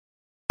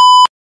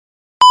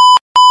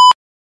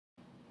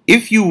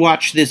If you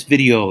watch this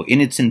video in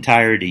its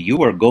entirety,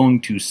 you are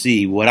going to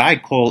see what I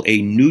call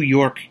a New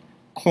York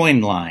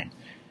coin line.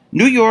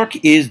 New York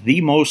is the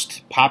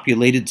most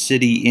populated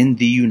city in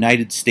the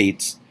United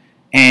States,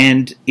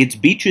 and its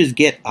beaches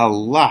get a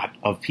lot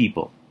of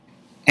people.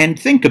 And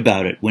think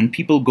about it, when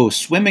people go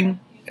swimming,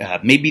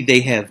 maybe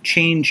they have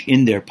change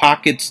in their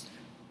pockets.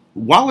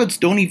 Wallets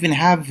don't even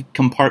have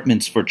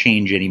compartments for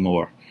change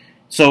anymore.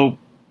 So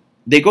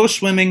they go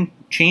swimming,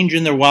 change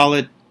in their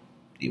wallet,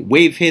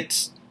 wave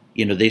hits,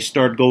 they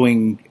start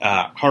going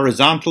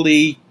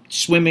horizontally,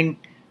 swimming,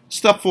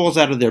 stuff falls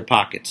out of their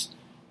pockets.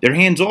 Their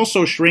hands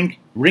also shrink,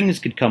 rings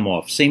could come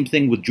off. Same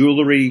thing with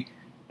jewelry,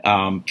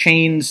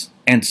 chains,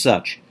 and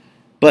such.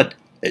 But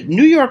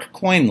New York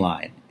coin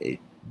line,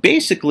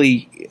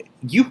 basically,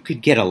 you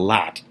could get a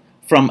lot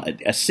from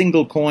a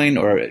single coin,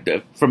 or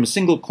from a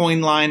single coin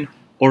line,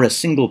 or a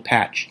single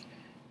patch.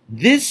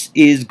 This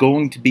is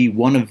going to be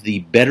one of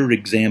the better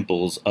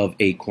examples of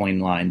a coin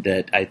line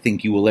that I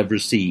think you will ever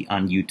see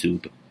on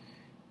YouTube.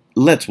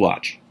 Let's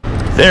watch.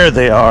 There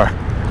they are.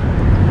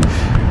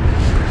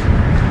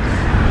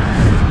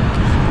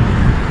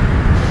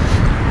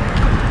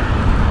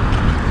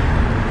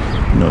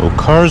 No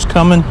cars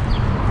coming.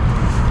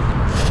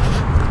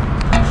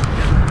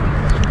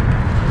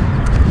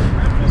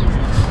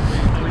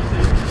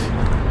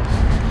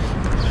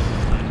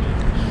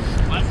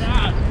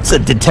 It's a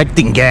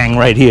detecting gang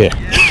right here.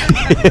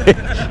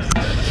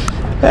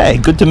 Hey,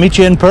 good to meet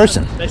you in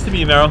person. Nice to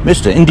meet you, Merrill.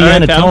 Mr.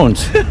 Indiana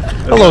Tones.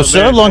 Hello,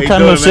 sir. Man. Long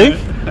time no see.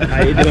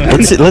 How you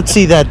doing? Let's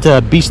see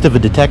that beast of a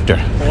detector.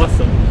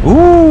 Awesome.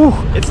 Ooh.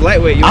 It's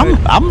lightweight.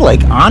 I'm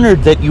like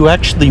honored that you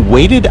actually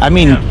waited. I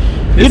mean,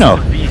 This is a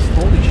beast.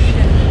 Holy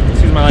shit.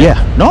 Excuse my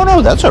Yeah.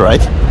 No, that's all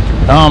right.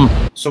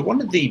 So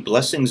one of the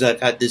blessings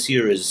I've had this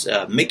year is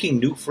making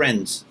new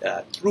friends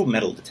through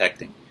metal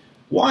detecting.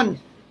 One,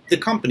 the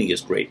company is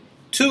great.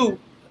 Two,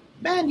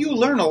 man, you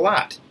learn a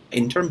lot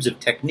in terms of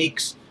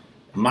techniques,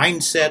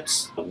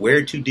 mindsets,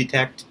 where to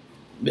detect,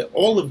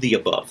 all of the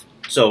above.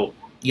 So,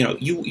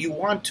 you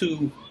want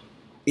to,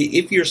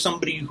 if you're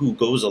somebody who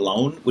goes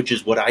alone, which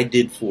is what I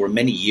did for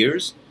many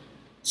years,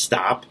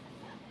 stop,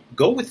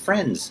 go with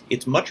friends.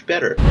 It's much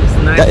better. It's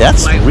nice.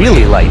 That's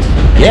really light.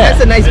 And Yeah. it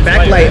has a nice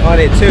backlight on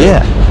it, too.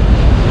 Yeah.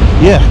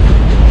 Yeah.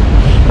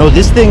 No,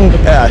 this thing,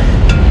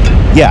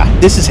 yeah,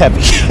 this is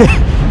heavy.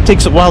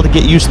 Takes a while to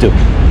get used to.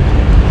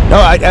 No,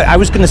 I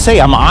was going to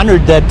say, I'm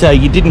honored that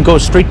you didn't go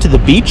straight to the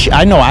beach.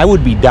 I know I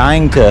would be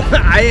dying to...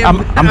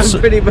 I'm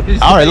pretty much...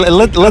 All right,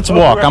 let's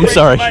walk. I'm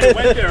sorry.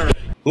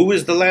 Who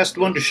was the last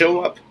one to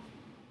show up?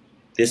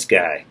 This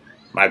guy.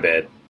 My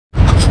bad.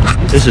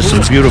 This is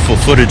some beautiful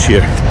footage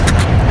here. Well,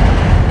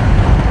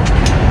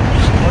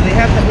 they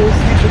have the whole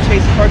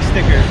Steeplechase Park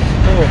sticker.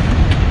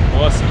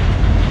 Oh, awesome.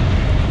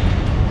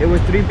 There were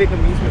 3 big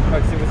amusement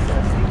parks. There was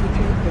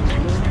Steeplechase, the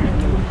blue, and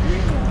the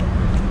green one.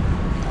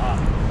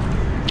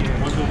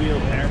 One's a wheel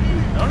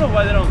parachute. I don't know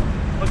why they don't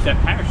hook that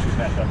parachute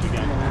back up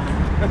again.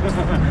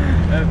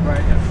 That's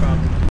right, that's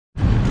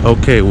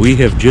probably. Okay, we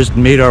have just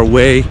made our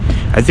way.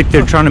 I think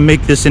they're trying to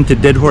make this into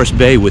Dead Horse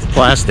Bay with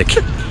plastic.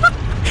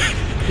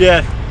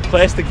 Yeah,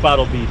 plastic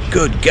bottle beach.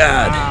 Good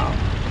God. Wow.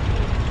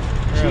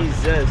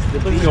 Jesus, the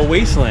beach is a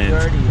wasteland.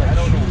 Dirty. I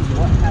don't know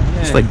what happened.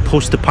 It's like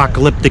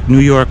post-apocalyptic New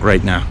York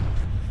right now.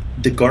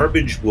 The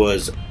garbage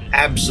was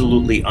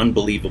absolutely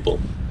unbelievable.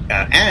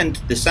 And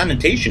the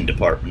sanitation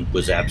department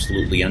was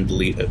absolutely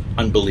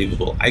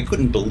unbelievable. I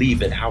couldn't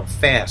believe it how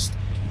fast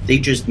they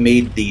just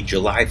made the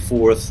July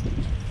 4th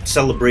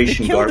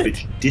celebration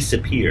garbage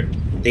disappear.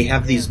 They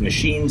have these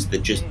machines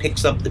that just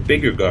picks up the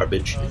bigger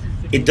garbage.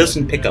 It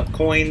doesn't pick up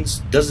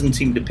coins, doesn't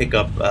seem to pick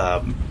up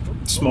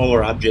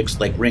smaller objects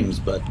like rings,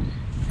 but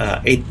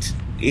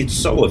it's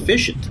so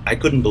efficient. I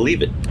couldn't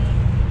believe it.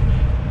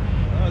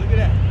 Oh, look at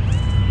that.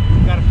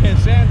 You got a pair of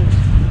sandals.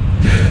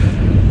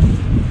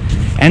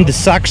 And the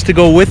socks to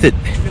go with it.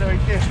 Look at it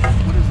right there.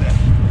 What is that?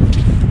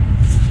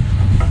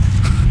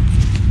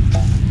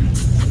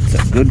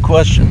 That's a good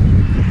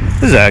question.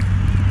 This is a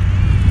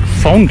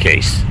phone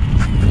case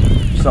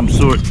of some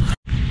sort.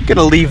 I'm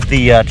gonna leave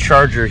the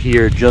charger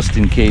here just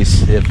in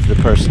case if the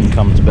person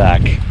comes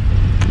back.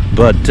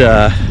 But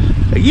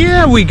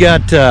yeah, we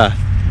got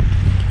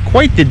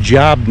quite the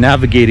job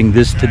navigating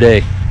this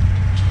today.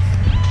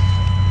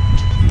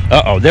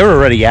 Uh-oh, they're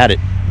already at it.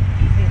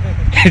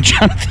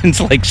 Jonathan's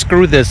like,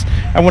 screw this.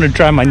 I want to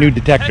try my new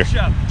detector.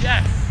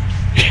 Yes.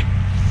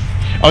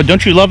 Oh,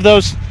 don't you love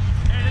those?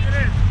 Hey, look at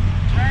this.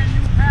 Brand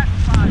new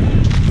pacifier.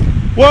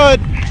 What?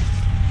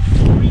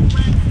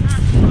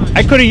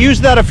 I could have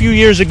used that a few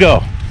years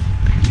ago.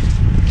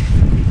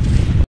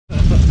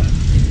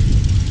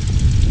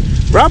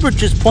 Robert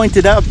just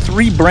pointed out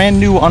 3 brand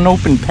new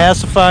unopened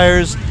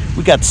pacifiers.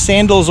 We got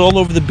sandals all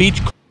over the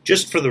beach.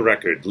 Just for the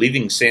record,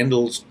 leaving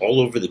sandals all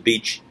over the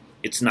beach,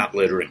 it's not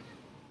littering.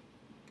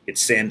 It's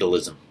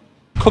sandalism.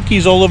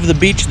 Cookies all over the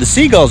beach. The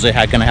seagulls are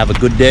going to have a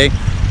good day.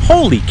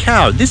 Holy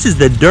cow, this is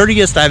the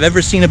dirtiest I've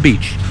ever seen a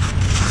beach.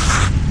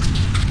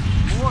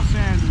 More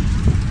sandals.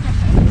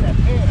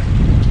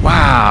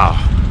 Wow.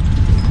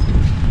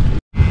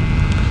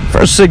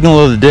 First signal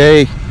of the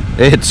day,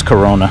 it's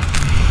Corona.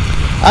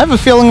 I have a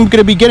feeling I'm going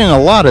to be getting a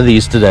lot of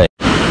these today.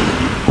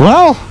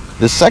 Well,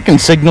 the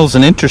second signal's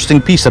an interesting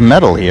piece of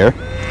metal here.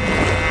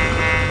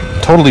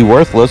 Totally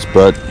worthless,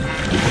 but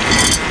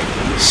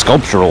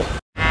sculptural.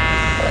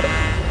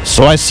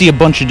 So I see a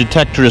bunch of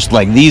detectorists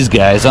like these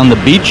guys on the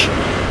beach.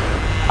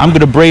 I'm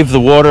going to brave the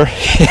water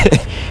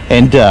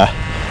and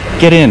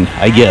get in,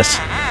 I guess.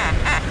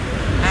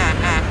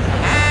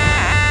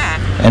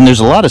 And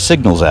there's a lot of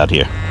signals out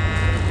here.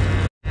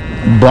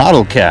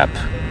 Bottle cap.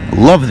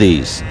 Love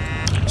these.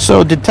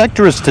 So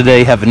detectorists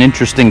today have an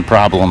interesting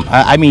problem.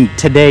 I mean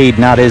today,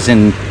 not as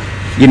in,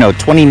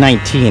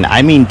 2019.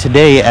 I mean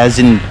today as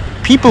in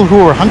people who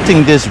are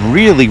hunting this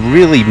really,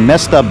 really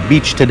messed up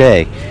beach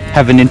today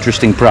have an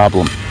interesting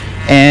problem.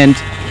 And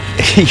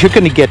you're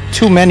going to get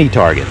too many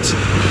targets.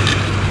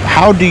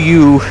 How do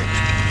you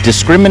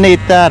discriminate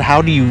that?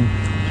 How do you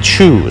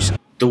choose?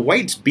 The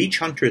White's Beach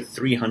Hunter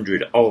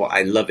 300, oh,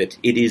 I love it.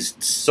 It is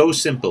so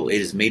simple.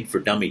 It is made for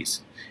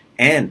dummies.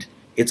 And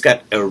it's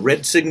got a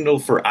red signal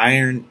for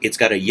iron. It's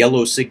got a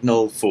yellow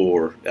signal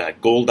for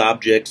gold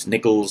objects,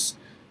 nickels,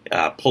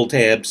 pull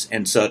tabs,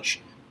 and such.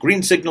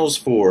 Green signals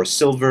for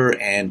silver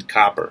and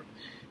copper.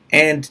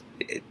 And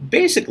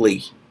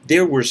basically,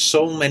 there were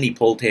so many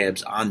pull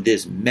tabs on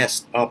this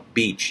messed up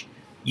beach.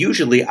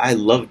 Usually, I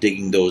love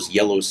digging those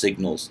yellow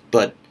signals,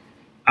 but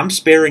I'm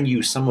sparing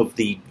you some of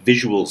the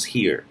visuals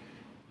here.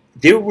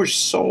 There were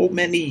so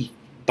many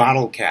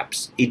bottle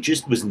caps. It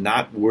just was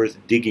not worth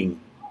digging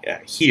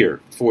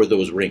here for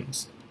those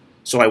rings.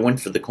 So I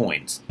went for the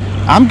coins.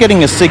 I'm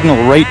getting a signal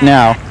right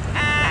now.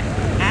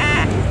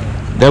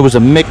 There was a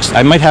mix.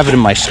 I might have it in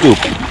my scoop.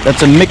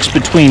 That's a mix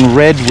between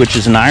red, which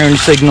is an iron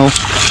signal,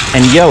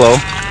 and yellow,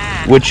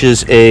 which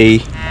is a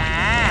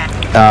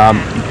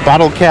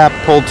bottle cap,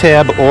 pull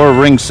tab, or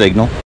ring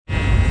signal.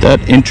 That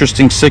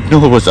interesting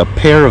signal was a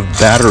pair of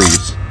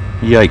batteries.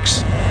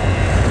 Yikes.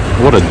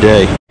 What a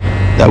day.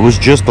 That was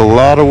just a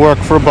lot of work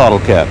for a bottle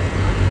cap.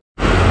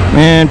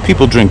 Man,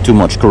 people drink too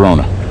much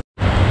Corona.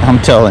 I'm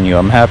telling you,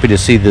 I'm happy to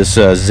see this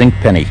zinc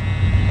penny.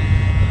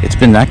 It's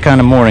been that kind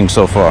of morning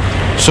so far.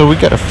 So we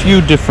got a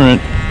few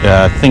different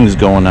things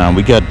going on.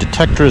 We got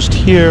detectorists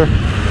here.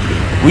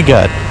 We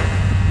got,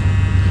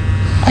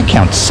 I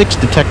count 6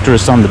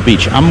 detectorists on the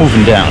beach. I'm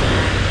moving down.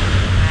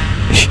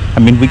 I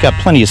mean, we got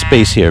plenty of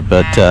space here,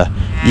 but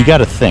you got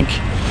to think.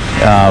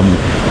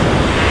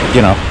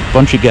 A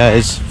bunch of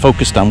guys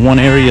focused on one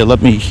area.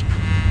 Let me...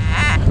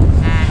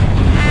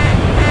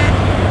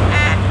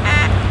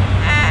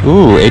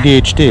 Ooh,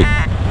 ADHD.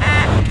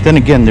 Then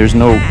again, there's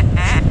no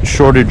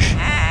shortage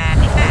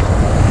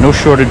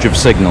of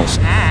signals.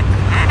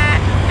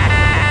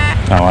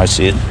 Oh, I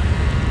see it.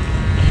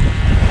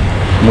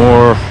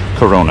 More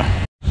Corona.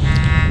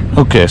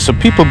 Okay, so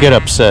people get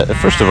upset.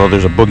 First of all,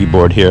 there's a boogie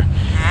board here.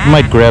 You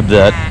might grab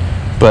that,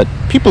 but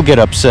people get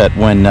upset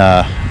when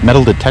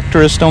metal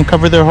detectorists don't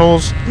cover their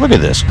holes. Look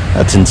at this.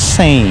 That's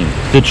insane.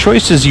 The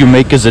choices you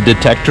make as a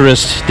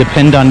detectorist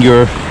depend on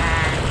your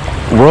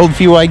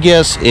worldview, I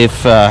guess,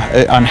 if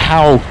on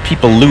how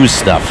people lose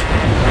stuff.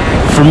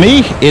 For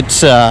me,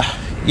 it's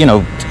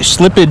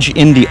slippage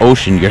in the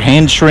ocean. Your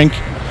hands shrink.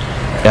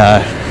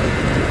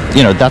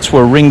 That's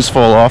where rings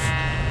fall off.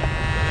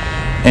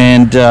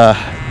 And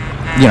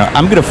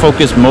I'm gonna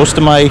focus most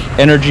of my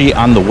energy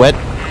on the wet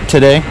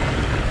today.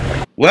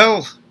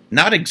 Well,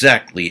 not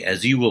exactly,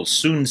 as you will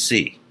soon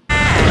see.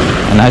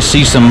 And I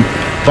see some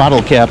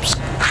bottle caps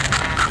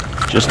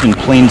just in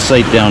plain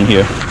sight down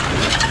here.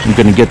 I'm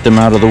gonna get them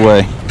out of the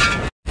way.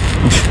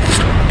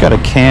 Got a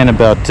can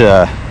about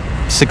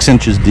 6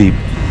 inches deep.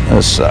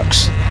 That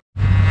sucks.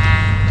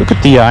 Look at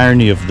the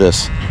irony of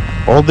this.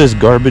 All this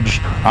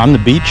garbage on the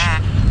beach,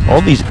 all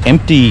these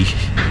empty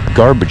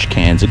garbage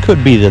cans. It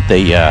could be that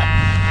they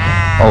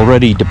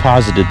already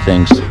deposited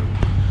things,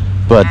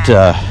 but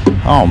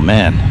oh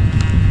man,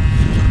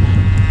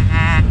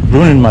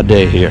 ruining my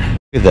day here.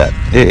 Look at that.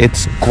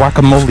 It's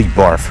guacamole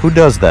barf. Who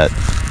does that?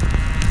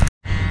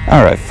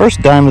 All right,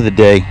 first dime of the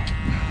day.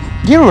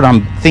 You know what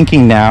I'm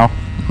thinking now?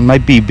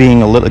 Might be being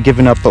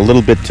giving up a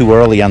little bit too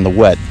early on the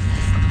wet,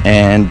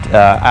 and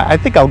I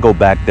think I'll go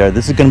back there.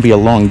 This is going to be a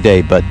long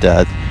day, but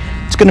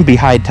it's going to be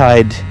high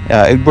tide.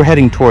 We're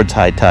heading towards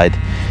high tide.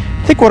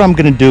 I think what I'm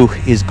going to do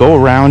is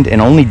go around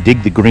and only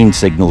dig the green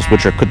signals,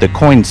 which are the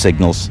coin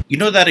signals. You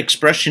know that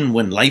expression,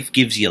 when life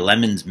gives you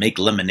lemons, make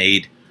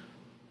lemonade?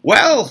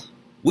 Well,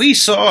 we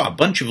saw a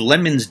bunch of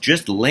lemons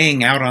just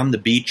laying out on the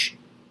beach.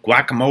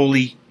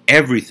 Guacamole,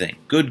 everything.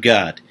 Good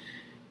God.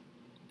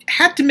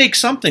 Had to make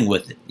something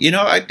with it.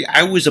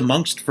 I was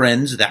amongst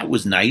friends. That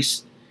was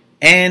nice.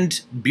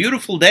 And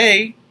beautiful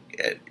day.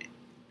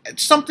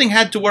 Something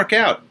had to work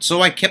out.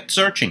 So I kept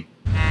searching.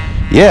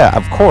 Yeah,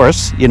 of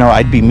course,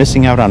 I'd be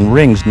missing out on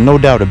rings, no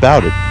doubt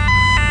about it.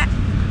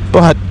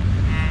 But,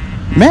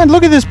 man,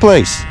 look at this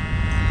place.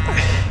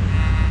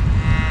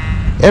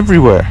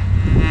 Everywhere.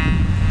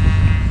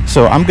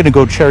 So I'm going to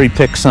go cherry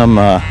pick some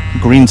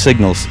green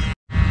signals.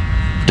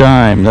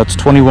 Dime, that's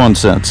 21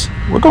 cents.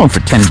 We're going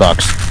for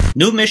 $10.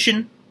 New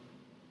mission,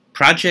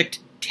 project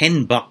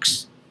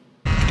 $10.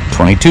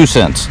 22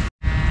 cents.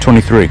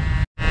 23.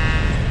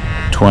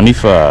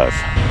 25.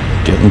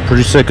 Getting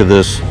pretty sick of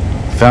this.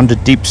 Found a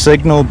deep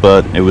signal,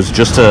 but it was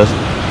just a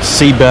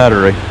C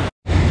battery.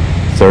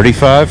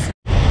 35.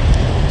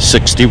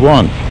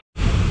 61.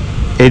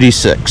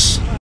 86.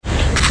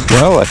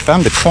 Well, I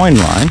found a coin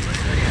line.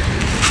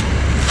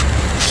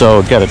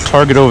 So got a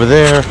target over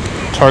there,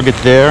 target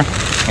there,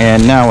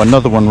 and now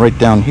another one right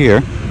down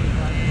here.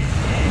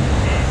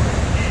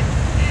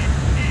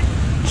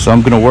 So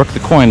I'm going to work the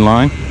coin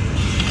line.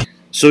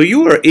 So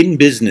you are in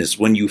business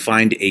when you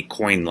find a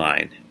coin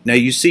line. Now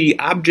you see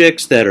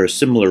objects that are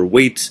similar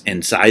weights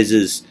and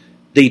sizes,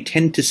 they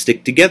tend to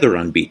stick together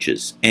on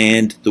beaches,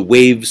 and the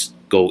waves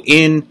go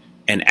in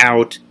and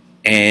out,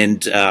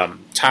 and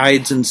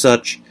tides and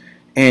such,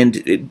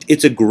 and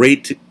it's a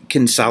great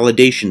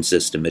consolidation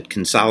system. It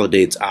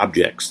consolidates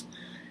objects.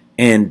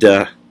 And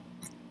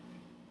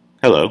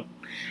hello.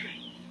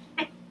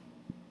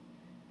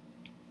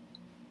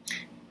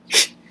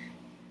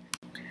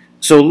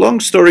 So long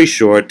story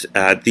short,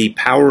 the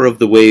power of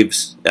the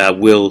waves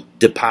will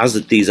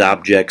deposit these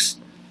objects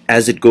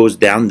as it goes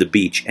down the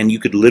beach, and you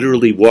could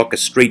literally walk a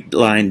straight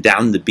line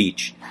down the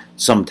beach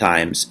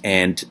sometimes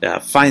and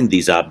find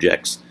these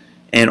objects,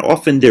 and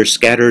often they're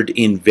scattered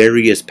in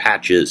various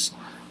patches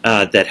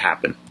that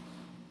happen.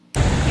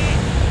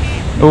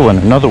 Oh, and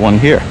another one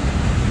here.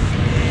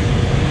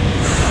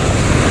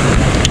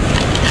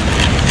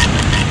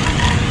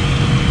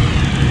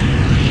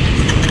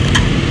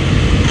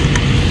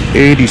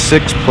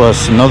 $86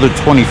 plus another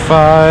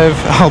 25.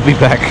 I'll be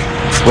back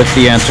with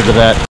the answer to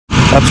that.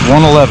 That's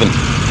 111.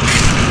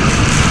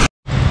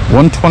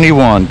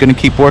 121. Gonna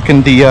keep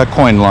working the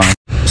coin line.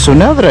 So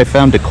now that I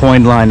found a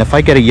coin line, if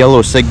I get a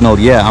yellow signal,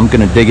 yeah, I'm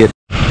gonna dig it.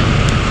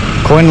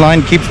 Coin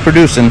line keeps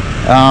producing.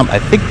 I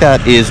think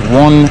that is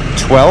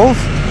 112.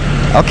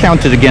 I'll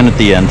count it again at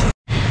the end.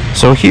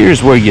 So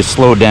here's where you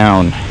slow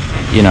down.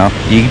 You know,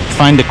 you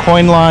find a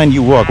coin line,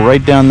 you walk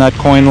right down that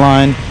coin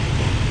line,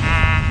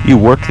 you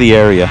work the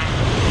area.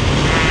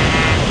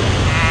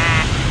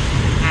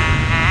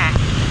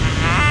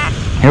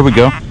 Here we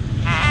go.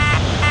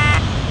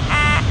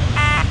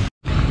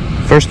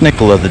 First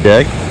nickel of the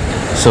day.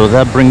 So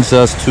that brings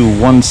us to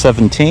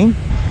 117,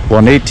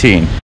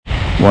 118,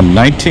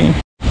 119.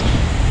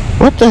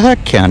 What the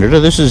heck, Canada?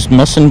 This is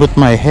messing with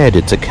my head.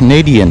 It's a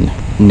Canadian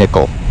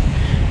nickel.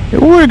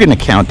 We're gonna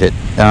count it.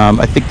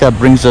 I think that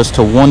brings us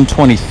to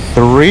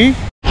 123.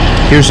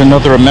 Here's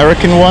another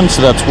American one,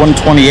 so that's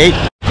 128.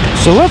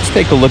 So let's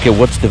take a look at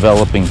what's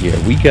developing here.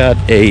 We got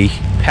a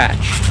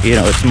patch. You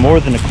know, it's more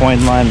than a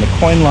coin line. The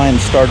coin line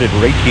started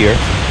right here,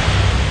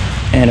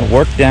 and it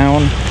worked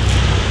down,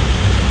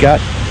 got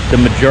the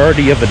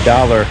majority of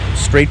 $1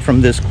 straight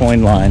from this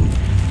coin line,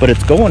 but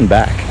it's going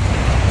back.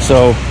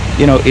 So,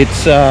 you know,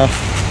 it's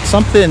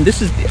something, this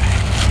is,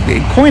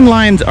 coin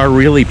lines are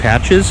really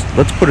patches,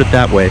 let's put it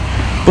that way.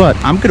 But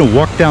I'm gonna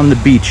walk down the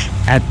beach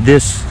at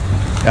this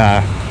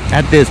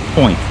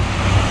point.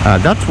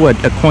 That's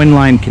what a coin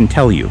line can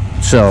tell you.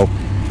 So,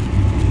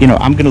 you know,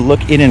 I'm gonna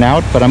look in and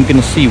out, but I'm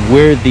gonna see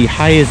where the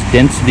highest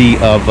density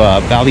of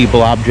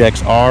valuable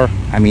objects are.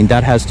 I mean,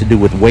 that has to do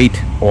with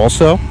weight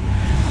also.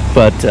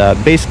 But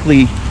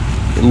basically,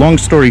 long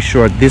story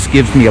short, this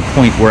gives me a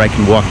point where I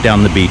can walk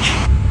down the beach.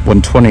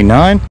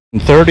 129,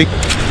 130,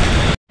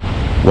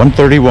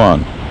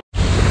 131.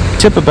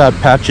 Tip about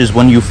patches: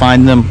 when you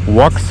find them,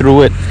 walk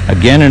through it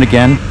again and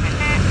again.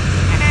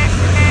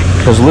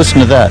 Because listen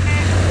to that.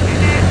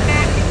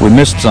 We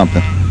missed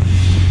something.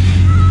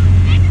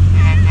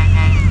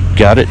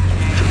 Got it.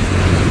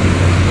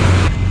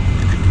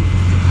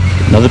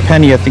 Another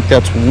penny, I think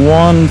that's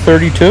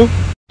 132,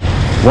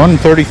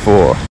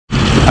 134.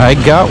 I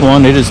got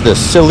one. It is the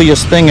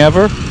silliest thing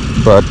ever,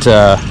 but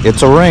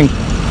it's a ring.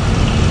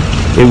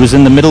 It was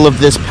in the middle of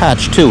this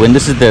patch too, and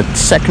this is the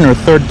second or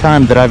third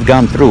time that I've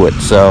gone through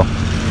it. So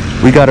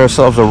we got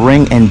ourselves a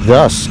ring and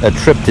thus a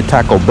trip to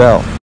Taco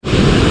Bell.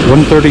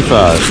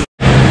 135.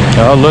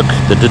 Oh look,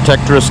 the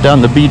detectorist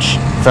down the beach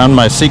found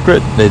my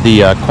secret,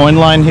 the coin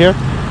line here.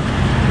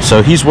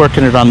 So he's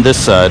working it on this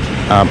side.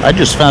 I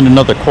just found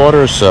another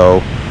quarter,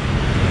 so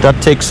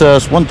that takes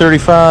us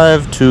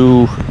 135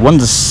 to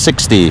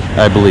 160,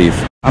 I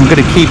believe. I'm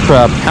gonna keep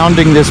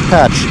pounding this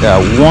patch.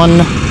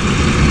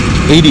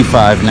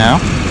 185 now.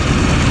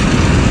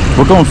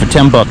 We're going for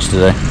 10 bucks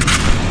today.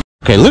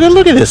 Okay,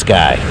 look at this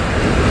guy.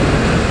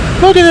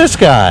 Look at this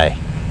guy.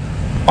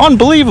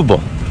 Unbelievable.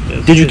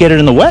 Did you get it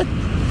in the wet?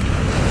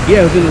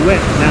 Yeah, it was in the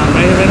wet. Now,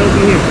 right over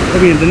here. I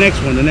mean, the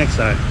next one, the next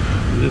side.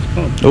 This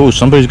pump. Oh,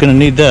 somebody's gonna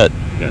need that.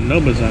 Got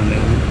numbers on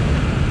there.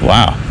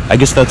 Wow. I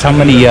guess that's how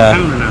many.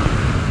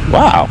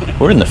 Wow,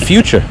 we're in the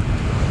future.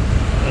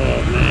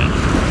 Oh man.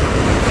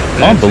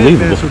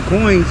 Unbelievable. Some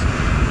coins.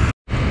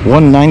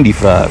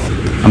 195.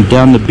 I'm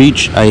down the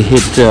beach. I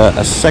hit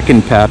a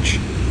second patch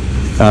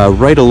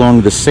right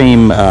along the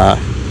same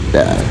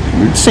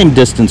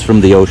distance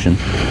from the ocean.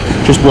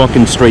 Just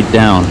walking straight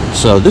down.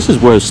 So this is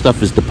where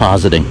stuff is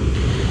depositing.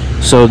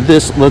 So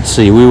this, let's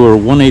see, we were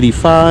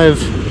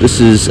 185. This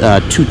is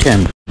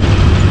 210.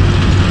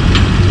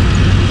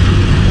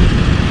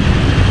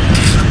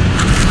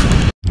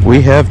 We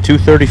have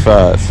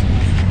 235,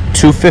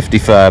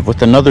 255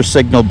 with another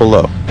signal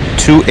below,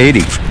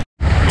 280,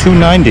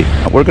 290.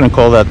 We're going to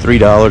call that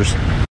 $3.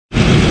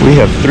 We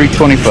have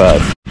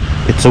 325.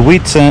 It's a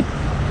wheat cent.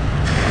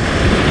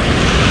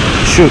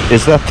 Shoot,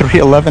 is that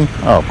 311?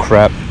 Oh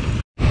crap.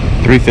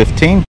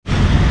 315,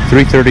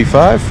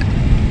 335,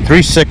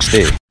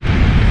 360,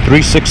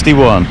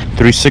 361,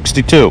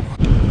 362,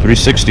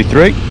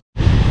 363,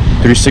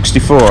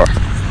 364,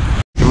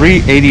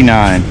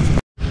 389,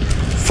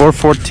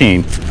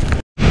 414,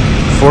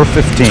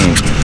 415.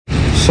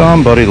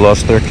 Somebody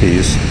lost their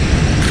keys.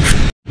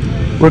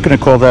 We're going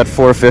to call that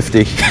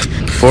 450,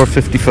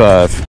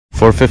 455,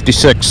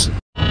 456.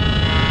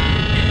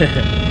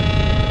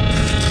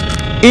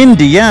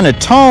 Indiana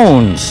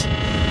Tones.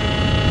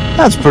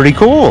 That's pretty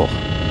cool.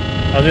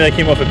 I think that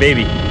came off a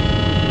baby.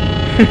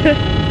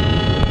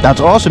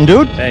 That's awesome,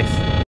 dude. Thanks.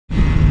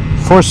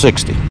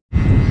 460,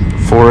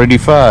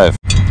 485,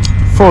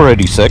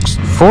 486,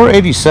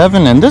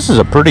 487, and this is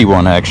a pretty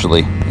one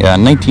actually. Yeah,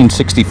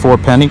 1964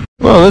 penny.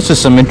 Well, this is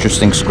some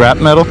interesting scrap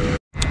metal.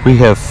 We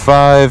have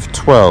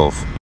 512,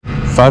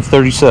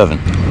 537,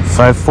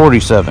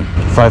 547,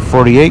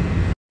 548.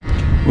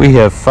 We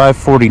have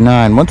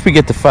 549. Once we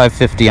get to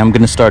 550, I'm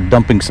going to start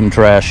dumping some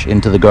trash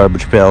into the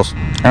garbage pails.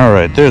 All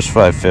right, there's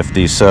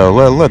 550, so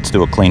let's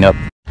do a cleanup.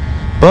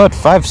 But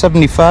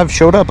 575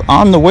 showed up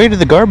on the way to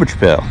the garbage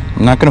pail.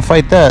 I'm not going to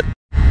fight that.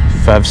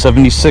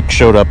 576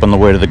 showed up on the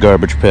way to the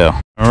garbage pail.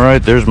 All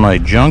right, there's my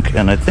junk,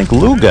 and I think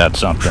Lou got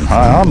something.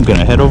 I'm going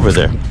to head over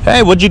there.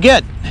 Hey, what'd you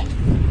get?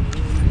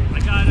 I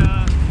got,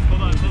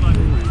 hold on.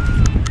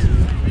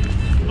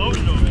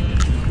 Loaded over here.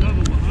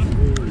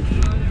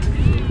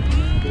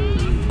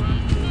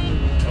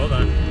 Hold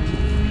on.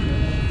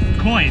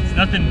 Coins,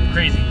 nothing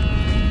crazy.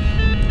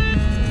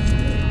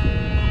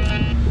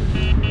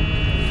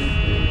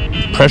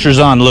 Pressure's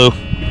on, Lou.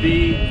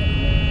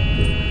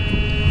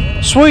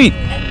 Sweet.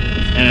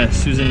 And a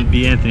Susan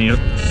B. Anthony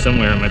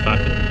somewhere in my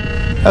pocket.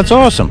 That's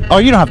awesome. Oh,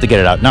 you don't have to get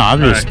it out. No, I'm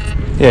just... Right.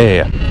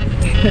 Yeah.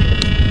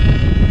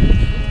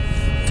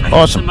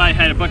 Awesome. Somebody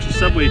had a bunch of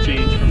Subway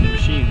change from the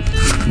machines.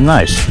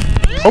 Nice.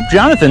 Hope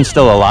Jonathan's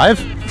still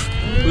alive.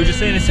 We were just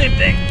saying the same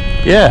thing.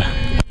 Yeah.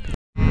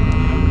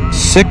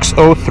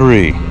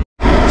 603,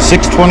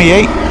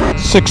 628,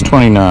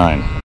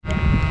 629,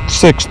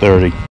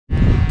 630,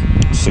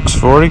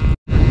 640,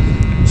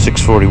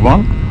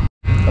 641.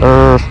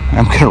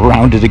 I'm gonna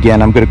round it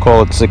again. I'm gonna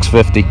call it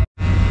 650.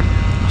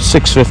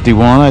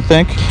 651, I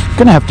think. I'm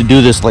gonna have to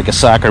do this like a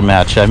soccer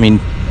match. I mean,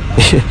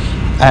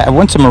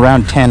 once I'm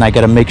around 10, I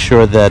gotta make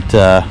sure that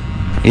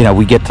you know,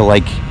 we get to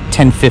like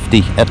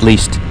 1050 at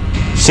least.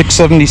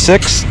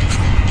 676,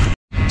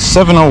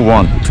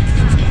 701,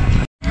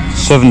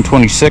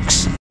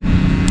 726,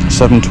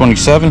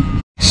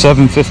 727,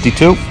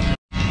 752,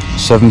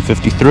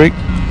 753,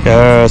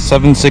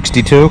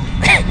 762.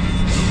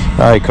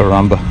 Ay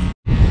caramba.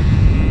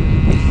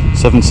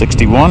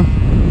 761.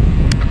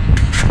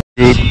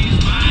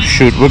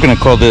 Shoot, we're gonna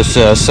call this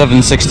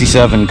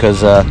 767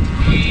 because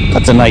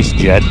that's a nice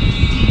jet.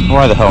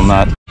 Why the hell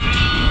not?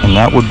 And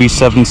that would be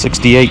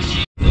 768,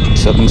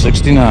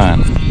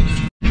 769,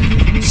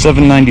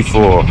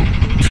 794.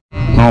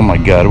 Oh my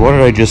god, what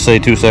did I just say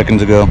 2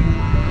 seconds ago?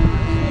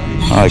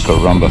 Ay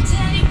caramba.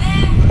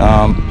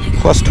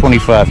 Plus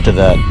 25 to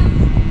that.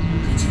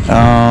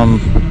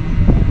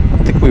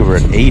 I think we were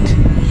at 8.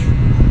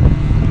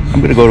 I'm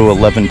gonna go to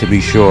 11 to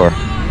be sure.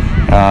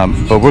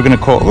 But we're gonna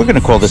call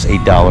this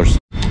 $8.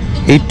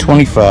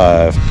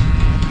 $8.25.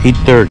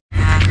 $8.30.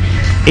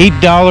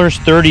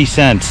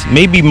 $8.30.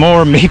 Maybe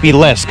more, maybe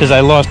less, because I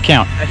lost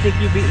count. I think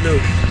you beat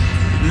Lou.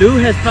 Lou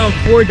has found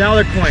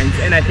 $4 coins,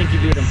 and I think you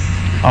beat him.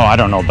 Oh, I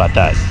don't know about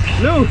that.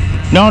 Lou!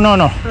 No.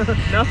 No?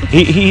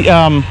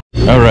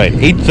 All right,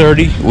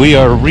 8:30. We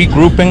are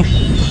regrouping.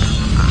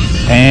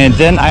 And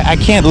then I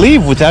can't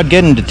leave without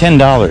getting to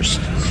 $10.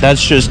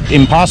 That's just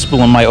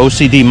impossible in my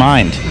OCD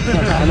mind.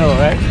 I know,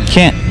 right?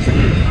 Can't.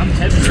 I'm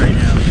heavy right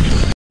now.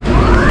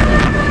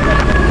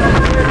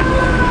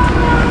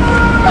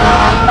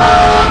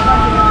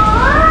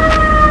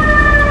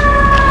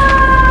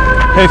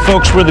 Hey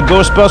folks, we're the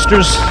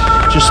Ghostbusters.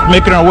 Just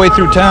making our way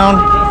through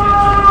town,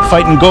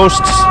 fighting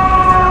ghosts.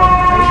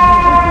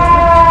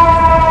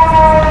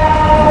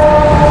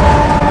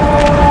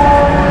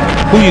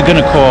 Who you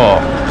gonna call?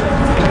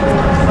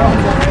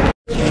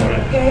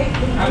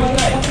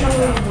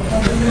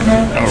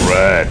 All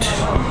right.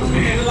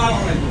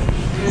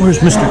 Where's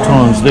Mr.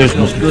 Tones? There's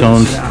Mr.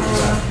 Tones.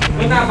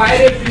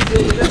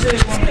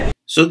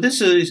 So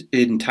this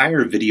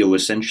entire video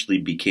essentially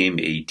became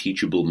a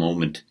teachable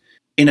moment.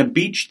 In a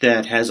beach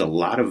that has a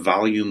lot of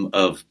volume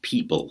of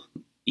people,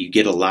 you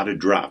get a lot of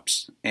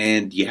drops,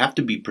 and you have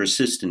to be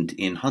persistent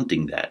in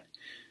hunting that.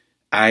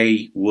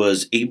 I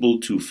was able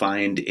to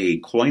find a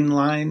coin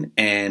line,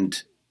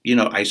 and, you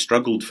know, I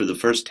struggled for the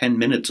first 10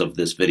 minutes of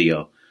this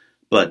video,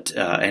 but,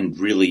 and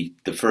really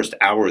the first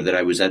hour that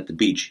I was at the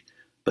beach.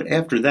 But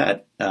after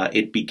that,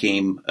 it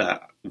became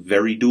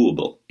very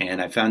doable, and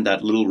I found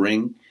that little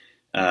ring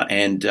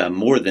and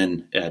more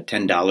than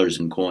 $10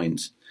 in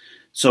coins.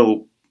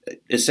 So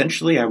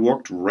essentially, I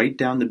walked right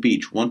down the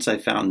beach once I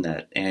found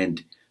that.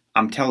 And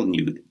I'm telling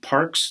you,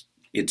 parks,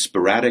 it's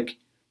sporadic.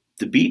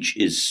 The beach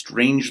is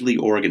strangely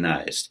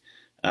organized.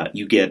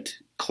 You get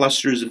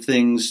clusters of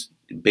things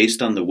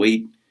based on the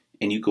weight,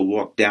 and you could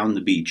walk down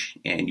the beach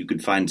and you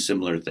could find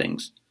similar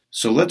things.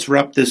 So let's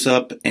wrap this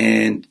up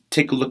and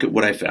take a look at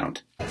what I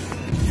found.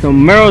 So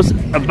Merle's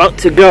about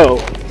to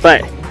go,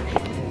 but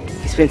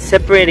he's been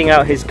separating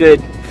out his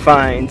good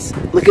finds.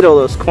 Look at all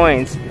those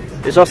coins.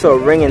 There's also a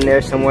ring in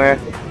there somewhere.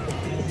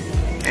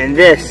 And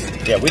this,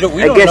 yeah, we don't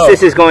I guess know.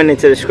 This is going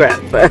into the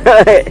scrap, but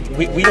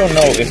we don't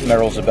know if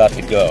Merle's about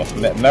to go.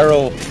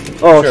 Merle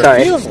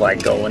sorry. feels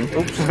like going.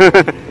 Oops.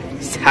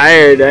 He's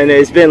tired. I know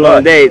it's been a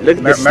long day. Look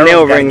at the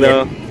snail ring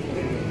though.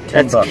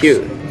 That's $10.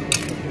 cute.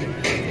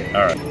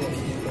 All right.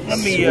 Let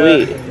me,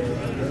 Sweet.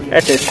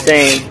 That's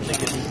insane.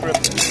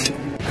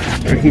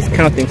 He's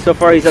counting. So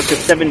far he's up to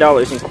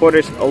 $7 in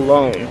quarters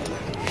alone.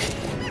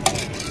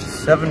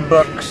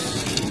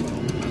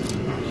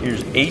 $7.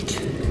 Here's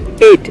 $8.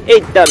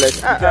 $8. Got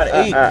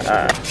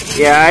 $8.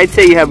 Yeah, I'd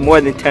say you have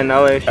more than $10.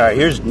 All right,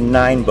 here's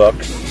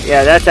 $9.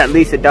 Yeah, that's at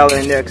least $1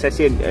 in there because I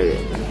see a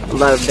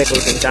lot of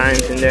nickels and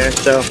dimes in there.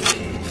 So,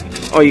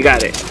 oh, you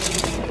got it.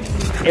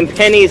 In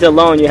pennies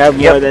alone, you have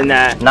more than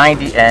that.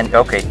 90 and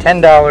okay,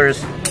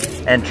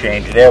 $10 and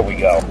change. There we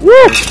go.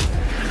 Woo!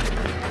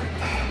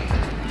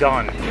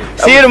 Done.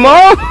 See you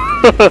tomorrow.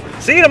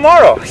 See you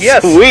tomorrow.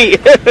 Yes. Sweet.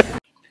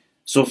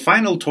 So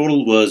final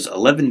total was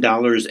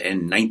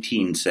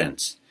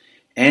 $11.19.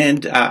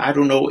 And I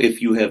don't know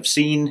if you have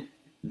seen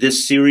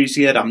this series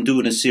yet. I'm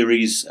doing a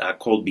series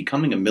called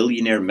Becoming a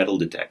Millionaire Metal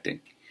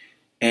Detecting.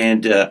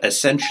 And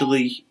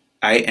essentially,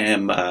 I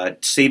am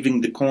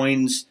saving the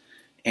coins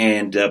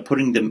and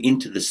putting them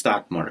into the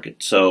stock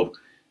market. So,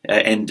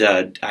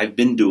 I've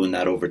been doing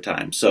that over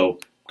time. So, I'm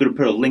going to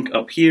put a link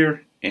up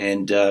here.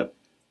 And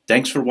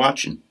thanks for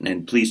watching.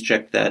 And please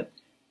check that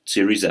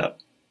series out.